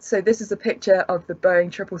work. So this is a picture of the Boeing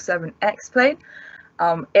 777X plane.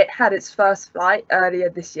 It had its first flight earlier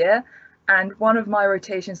this year, and one of my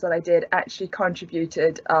rotations that I did actually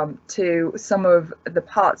contributed to some of the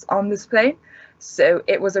parts on this plane. So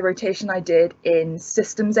it was a rotation I did in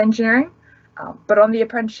systems engineering, but on the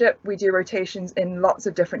apprenticeship, we do rotations in lots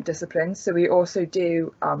of different disciplines. So we also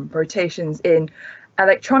do rotations in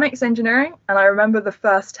electronics engineering. And I remember the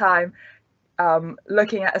first time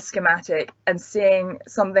looking at a schematic and seeing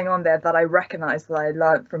something on there that I recognized that I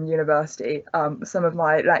learned from university, some of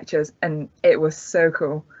my lectures, and it was so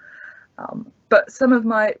cool. But some of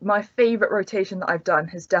my favorite rotation that I've done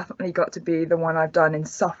has definitely got to be the one I've done in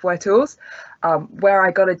software tools, where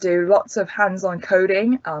I got to do lots of hands-on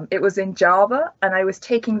coding. It was in Java, and I was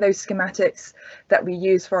taking those schematics that we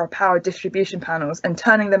use for our power distribution panels and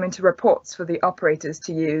turning them into reports for the operators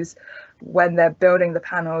to use when they're building the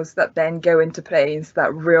panels that then go into planes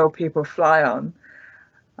that real people fly on.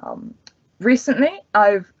 Recently,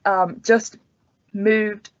 I've just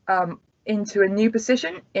moved into a new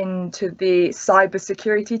position into the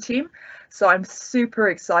cybersecurity team. So I'm super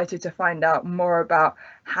excited to find out more about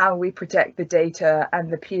how we protect the data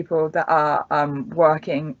and the people that are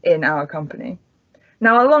working in our company.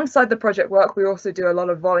 Now, alongside the project work, we also do a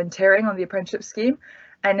lot of volunteering on the apprenticeship scheme.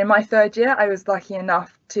 And in my 3rd year, I was lucky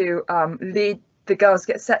enough to lead the Girls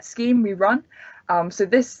Get Set scheme we run. So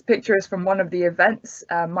this picture is from one of the events,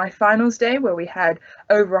 my finals day, where we had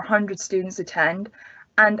over 100 students attend.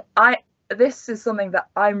 And this is something that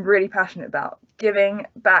I'm really passionate about, giving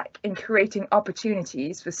back and creating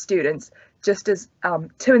opportunities for students, just as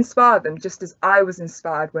to inspire them, just as I was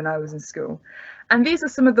inspired when I was in school. And these are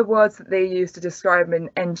some of the words that they use to describe an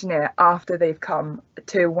engineer after they've come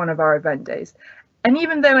to one of our event days. And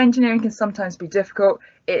even though engineering can sometimes be difficult,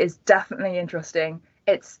 it is definitely interesting.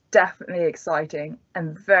 It's definitely exciting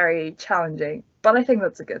and very challenging, but I think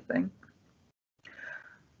that's a good thing.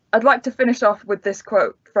 I'd like to finish off with this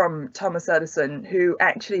quote from Thomas Edison, who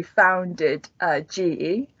actually founded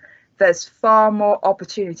GE. There's far more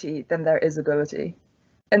opportunity than there is ability.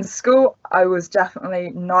 In school, I was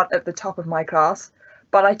definitely not at the top of my class,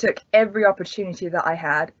 but I took every opportunity that I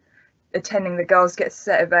had, attending the Girls Get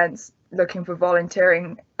Set events, looking for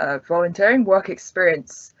volunteering, work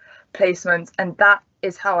experience, placements, and that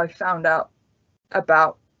is how I found out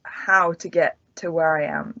about how to get to where I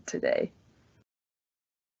am today.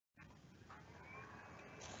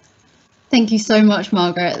 Thank you so much,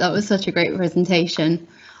 Margaret. That was such a great presentation.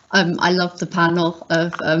 I love the panel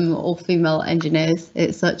of all female engineers.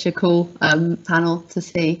 It's such a cool panel to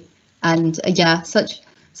see, and yeah, such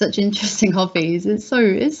interesting hobbies. It's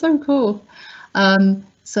so cool.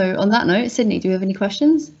 So on that note, Sydney, do we have any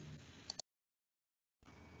questions?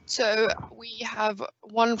 So we have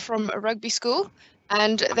one from a rugby school,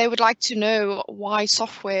 and they would like to know why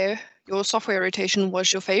your software rotation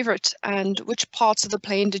was your favorite, and which parts of the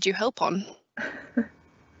plane did you help on?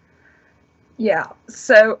 Yeah,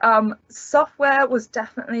 so software was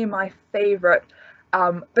definitely my favorite,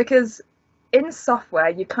 because in software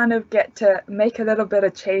you kind of get to make a little bit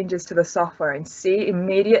of changes to the software and see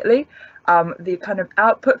immediately the kind of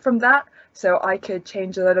output from that. So I could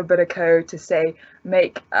change a little bit of code to say,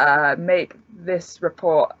 make this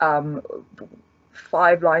report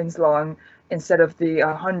 5 lines long instead of the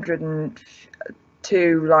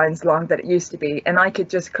 102 lines long that it used to be. And I could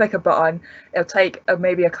just click a button. It'll take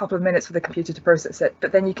maybe a couple of minutes for the computer to process it,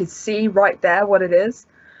 but then you could see right there what it is.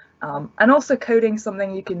 And also coding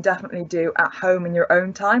something you can definitely do at home in your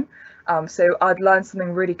own time. So I'd learn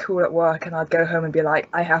something really cool at work and I'd go home and be like,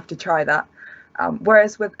 I have to try that.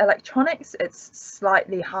 Whereas with electronics, it's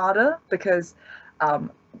slightly harder because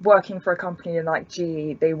working for a company like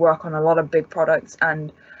GE, they work on a lot of big products,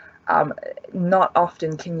 and not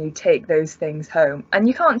often can you take those things home. And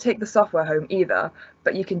you can't take the software home either,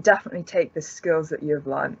 but you can definitely take the skills that you've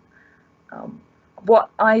learned. What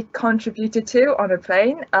I contributed to on a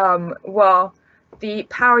plane, well, the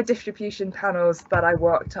power distribution panels that I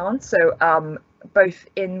worked on, so both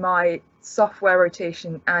in my software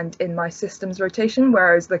rotation and in my systems rotation,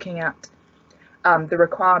 where I was looking at the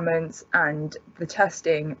requirements and the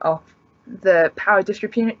testing of the power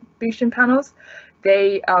distribution panels,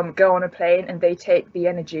 they go on a plane and they take the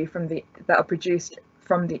energy from that are produced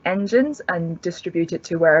from the engines and distribute it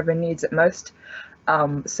to wherever needs it most.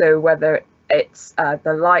 So whether it's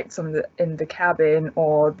the lights in the cabin,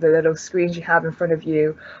 or the little screens you have in front of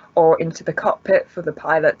you, or into the cockpit for the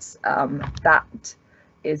pilots, that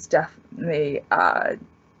is definitely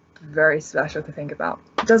very special to think about.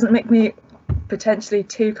 It doesn't make me potentially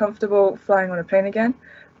too comfortable flying on a plane again,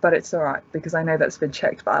 but it's all right because I know that's been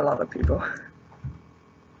checked by a lot of people.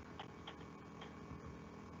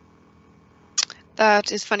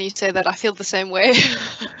 That is funny you say that. I feel the same way.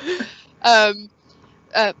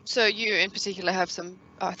 So you in particular have some,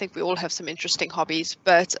 I think we all have some interesting hobbies,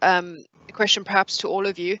 but a question perhaps to all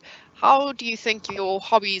of you: how do you think your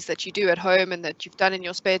hobbies that you do at home and that you've done in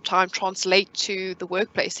your spare time translate to the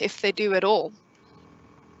workplace, if they do at all?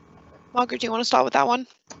 Margaret, do you want to start with that one?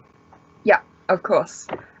 Yeah, of course.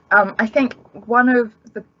 I think one of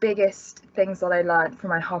the biggest things that I learned from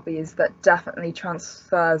my hobbies that definitely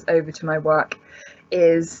transfers over to my work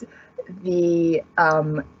is the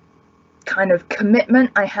kind of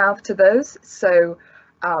commitment I have to those. So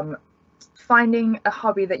finding a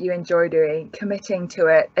hobby that you enjoy doing, committing to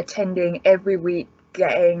it, attending every week,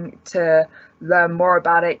 getting to learn more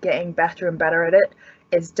about it, getting better and better at it,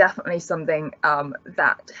 is definitely something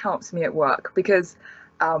that helps me at work, because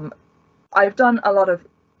I've done a lot of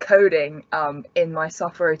coding in my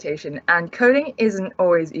software rotation, and coding isn't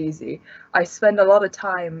always easy. I spend a lot of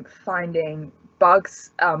time finding bugs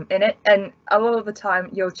in it, and a lot of the time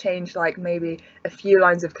you'll change like maybe a few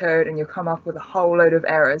lines of code and you'll come up with a whole load of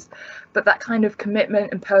errors. But that kind of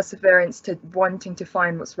commitment and perseverance to wanting to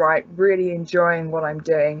find what's right, really enjoying what I'm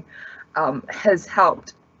doing, has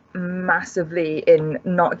helped massively in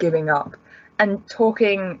not giving up, and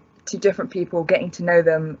talking to different people, getting to know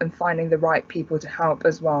them, and finding the right people to help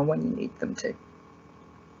as well when you need them to.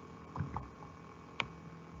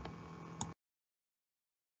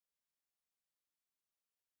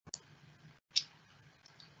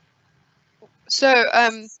 So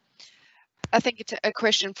I think it's a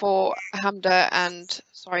question for Hamda, and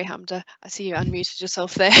sorry Hamda, I see you unmuted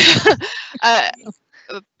yourself there.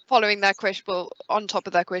 Following that question, well, on top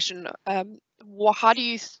of that question, how do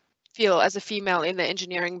you feel as a female in the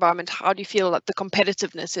engineering environment? How do you feel that the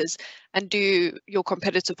competitiveness is, and do your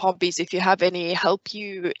competitive hobbies, if you have any, help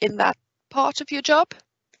you in that part of your job?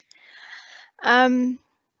 That's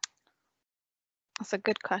a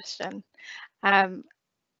good question. I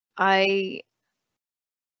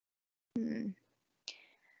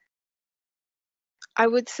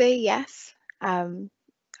would say yes.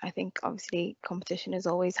 I think obviously competition is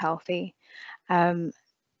always healthy,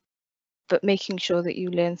 but making sure that you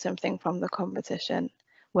learn something from the competition,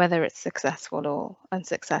 whether it's successful or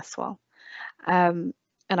unsuccessful. And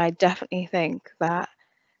I definitely think that,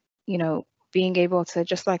 you know, being able to,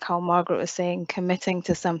 just like how Margaret was saying, committing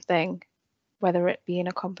to something, whether it be in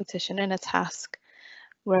a competition, in a task,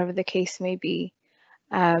 wherever the case may be,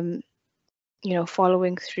 you know,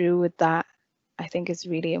 following through with that, I think is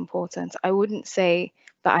really important. I wouldn't say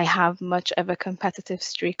that I have much of a competitive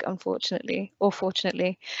streak, unfortunately, or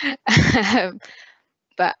fortunately,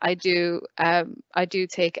 but I do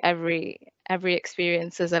take every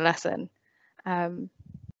experience as a lesson.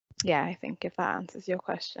 Yeah, I think if that answers your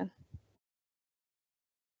question.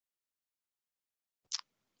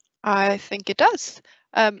 I think it does.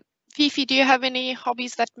 Fifi, do you have any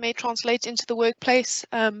hobbies that may translate into the workplace?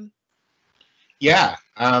 Yeah.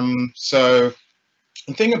 So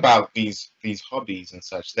the thing about these hobbies and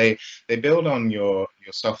such, they build on your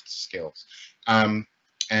soft skills. And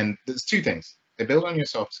there's two things. they build on your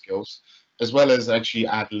soft skills, as well as actually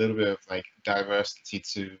add a little bit of like diversity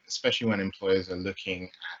to, especially when employers are looking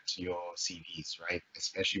at your CVs, right?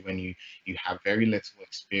 Especially when you have very little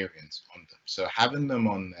experience on them. So having them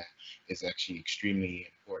on there is actually extremely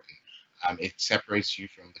important. It separates you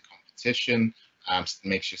from the competition,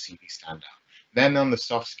 makes your CV stand out. Then on the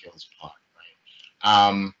soft skills part,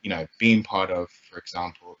 right? You know, being part of, for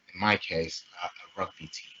example, in my case, a rugby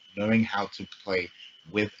team, knowing how to play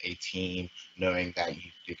with a team, knowing that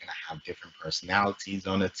you're going to have different personalities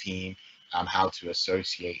on a team, how to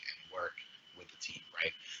associate and work with the team,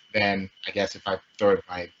 right? Then I guess if I throw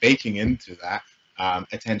my baking into that,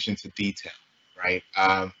 attention to detail, right?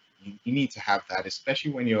 You need to have that,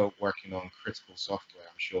 especially when you're working on critical software.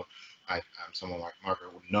 I'm sure someone like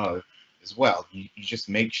Margaret would know as well. You just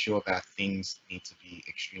make sure that things need to be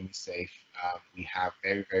extremely safe. We have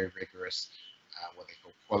very, very rigorous what they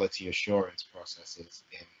call quality assurance processes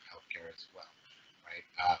in healthcare as well, right?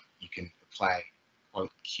 You can apply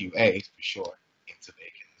QA for sure into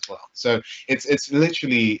baking as well. So it's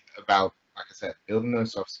literally about, like I said, building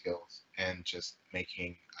those soft skills and just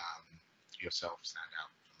making yourself stand out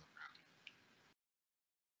from the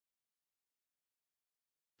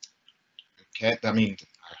crowd. Okay, I mean,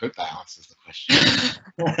 I hope that answers the question.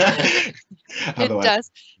 It does.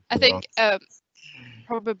 I think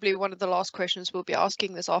probably one of the last questions we'll be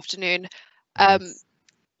asking this afternoon.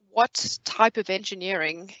 What type of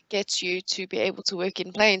engineering gets you to be able to work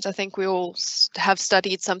in planes? I think we all have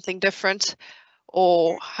studied something different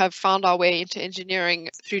or have found our way into engineering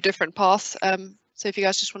through different paths. So if you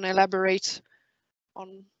guys just want to elaborate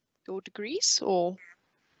on your degrees or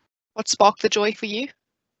what sparked the joy for you?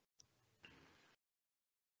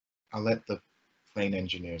 I'll let the plane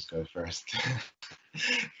engineers go first.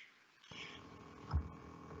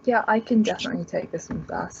 Yeah, I can definitely take this one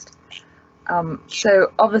first.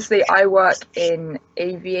 So obviously I work in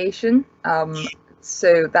aviation,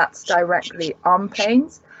 so that's directly on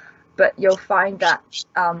planes, but you'll find that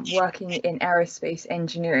working in aerospace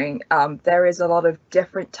engineering, there is a lot of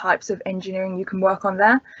different types of engineering you can work on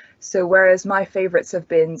there. So whereas my favorites have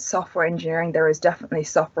been software engineering, there is definitely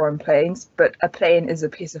software on planes, but a plane is a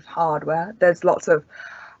piece of hardware. There's lots of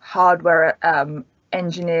hardware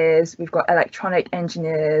engineers, we've got electronic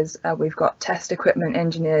engineers, we've got test equipment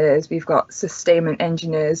engineers, we've got sustainment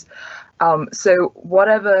engineers. So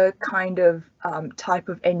whatever kind of type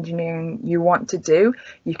of engineering you want to do,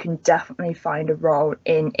 you can definitely find a role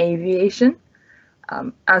in aviation.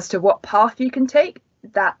 As to what path you can take,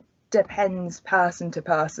 that depends person to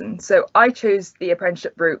person. So I chose the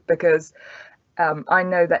apprenticeship route because I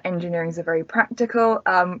know that engineering is a very practical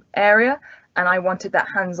area, and I wanted that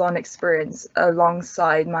hands-on experience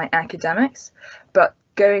alongside my academics. But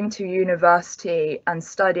going to university and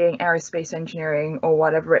studying aerospace engineering or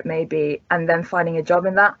whatever it may be, and then finding a job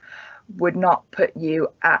in that would not put you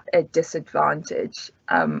at a disadvantage.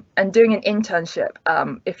 And doing an internship,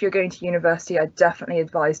 if you're going to university, I definitely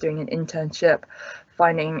advise doing an internship,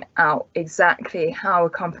 finding out exactly how a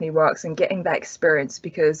company works and getting that experience,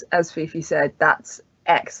 because as Fifi said, that's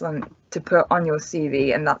excellent to put on your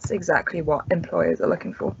CV, and that's exactly what employers are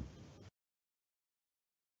looking for.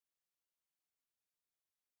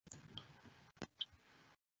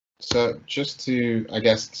 So just to, I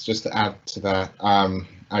guess, just to add to that,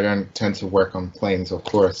 I don't tend to work on planes, of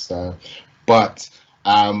course, but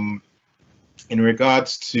in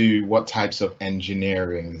regards to what types of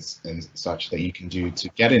engineering and such that you can do to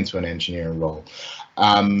get into an engineering role,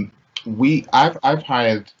 I've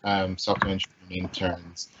hired software engineering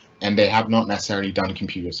interns, and they have not necessarily done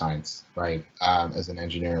computer science, right, as an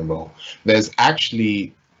engineering role. There's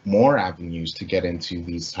actually more avenues to get into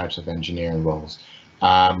these types of engineering roles.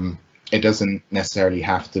 It doesn't necessarily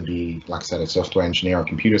have to be, like I said, a software engineer or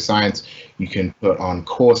computer science. You can put on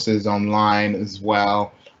courses online as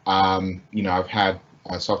well. You know, I've had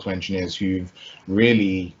software engineers who've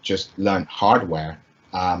really just learned hardware,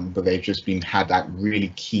 but they've just had that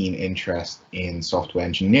really keen interest in software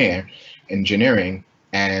engineering.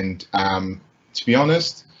 And to be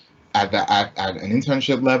honest, at an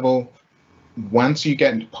internship level, once you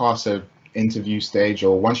get past an interview stage,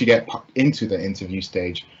 or once you get into the interview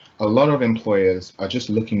stage, a lot of employers are just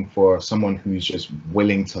looking for someone who's just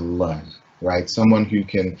willing to learn, right? Someone who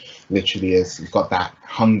can literally has got that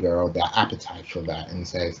hunger or that appetite for that and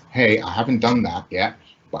says, hey, I haven't done that yet,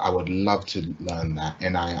 but I would love to learn that,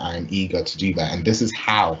 and I'm eager to do that. And this is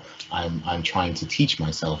how I'm trying to teach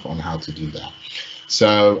myself on how to do that.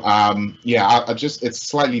 So yeah, it's a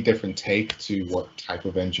slightly different take to what type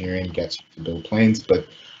of engineering gets you to build planes, but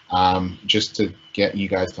just to get you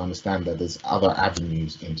guys to understand that there's other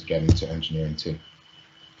avenues into getting into engineering too.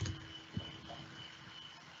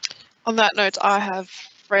 On that note, I have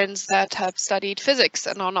friends that have studied physics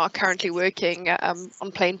and are not currently working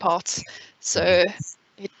on plane parts. So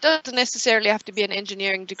it doesn't necessarily have to be an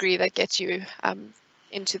engineering degree that gets you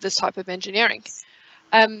into this type of engineering.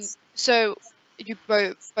 So you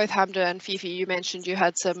both Hamda and Fifi, you mentioned you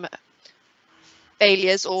had some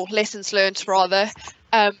failures or lessons learned rather.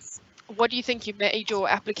 What do you think you made your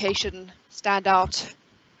application stand out,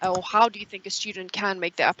 or how do you think a student can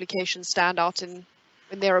make their application stand out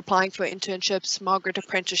when they're applying for internships, Margaret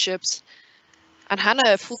apprenticeships, and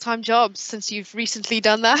Hannah full-time jobs, since you've recently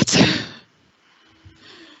done that?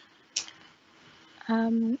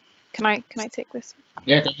 Can I take this?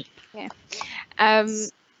 Yeah, go ahead. Yeah.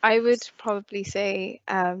 I would probably say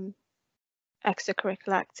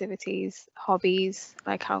extracurricular activities, hobbies,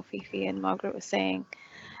 like how Fifi and Margaret were saying,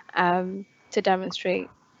 to demonstrate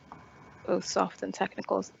both soft and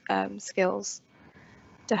technical skills,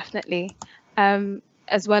 definitely.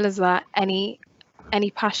 As well as that, any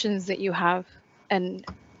passions that you have, and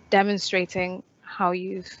demonstrating how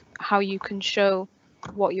you can show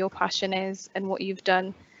what your passion is and what you've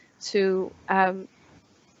done to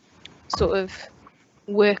sort of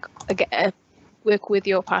work with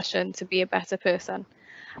your passion to be a better person.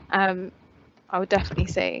 I would definitely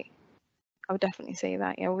say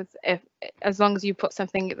that, yeah, as long as you put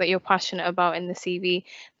something that you're passionate about in the CV,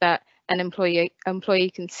 that an employee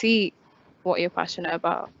can see what you're passionate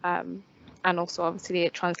about, and also obviously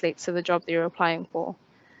it translates to the job that you're applying for.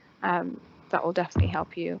 That will definitely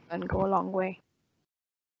help you and go a long way.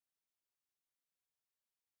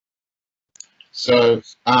 So,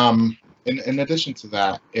 in addition to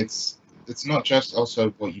that, it's not just also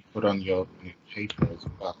what you put on your paper as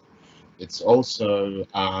well. It's also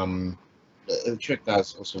a trick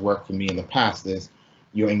that's also worked for me in the past is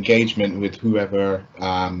your engagement with whoever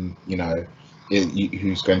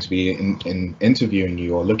who's going to be in interviewing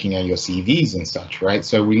you or looking at your CVs and such, right?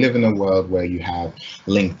 So we live in a world where you have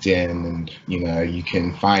LinkedIn, and you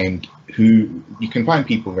can find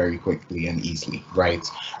people very quickly and easily, right?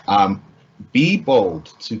 Be bold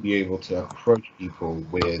to be able to approach people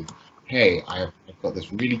with, hey, I've got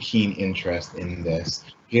this really keen interest in this.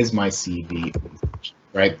 Here's my CV,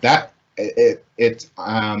 right? That it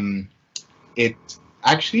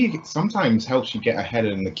actually sometimes helps you get ahead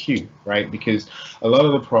in the queue, right? Because a lot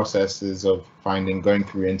of the processes of going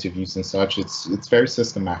through interviews and such, it's very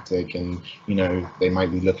systematic, and they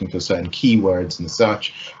might be looking for certain keywords and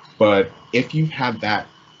such. But if you've had that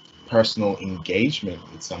personal engagement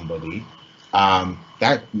with somebody,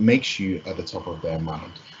 that makes you at the top of their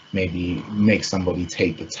mind. Maybe make somebody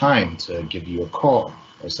take the time to give you a call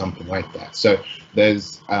or something like that. So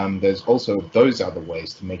there's also those other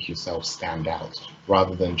ways to make yourself stand out,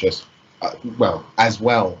 rather than just as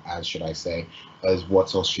well as, should I say, as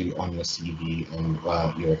what's also on your CV and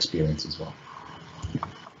your experience as well.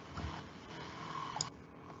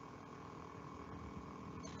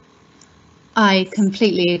 I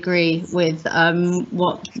completely agree with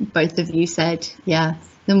what both of you said. Yeah,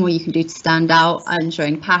 the more you can do to stand out and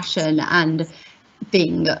showing passion and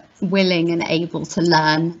being willing and able to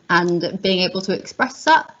learn and being able to express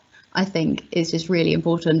that, I think is just really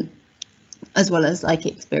important, as well as like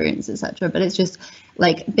experience, etc. But it's just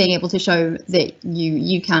like being able to show that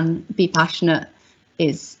you can be passionate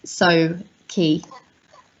is so key,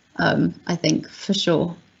 I think, for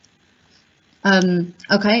sure.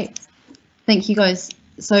 Okay. Thank you guys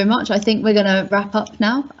so much. I think we're going to wrap up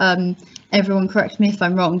now. Everyone correct me if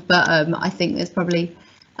I'm wrong, but I think it's probably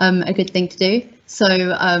a good thing to do. So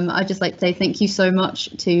I'd just like to say thank you so much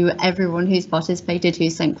to everyone who's participated,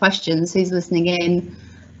 who's sent questions, who's listening in.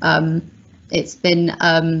 It's been,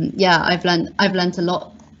 yeah, I've learned a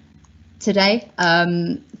lot today.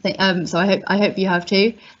 So I hope you have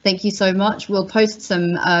too. Thank you so much. We'll post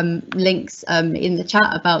some links in the chat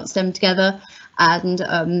about STEM Together. And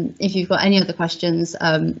if you've got any other questions,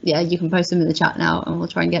 yeah, you can post them in the chat now and we'll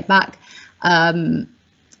try and get back.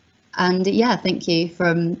 And yeah, thank you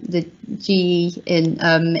from the GE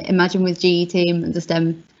Imagine with GE team and the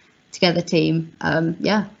STEM Together team.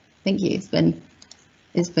 Yeah, thank you.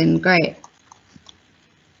 It's been great.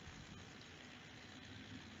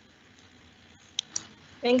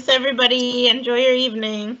 Thanks, everybody. Enjoy your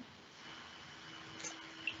evening.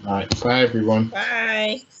 All right. Bye, everyone.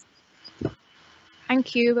 Bye.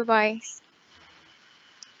 Thank you. Bye-bye.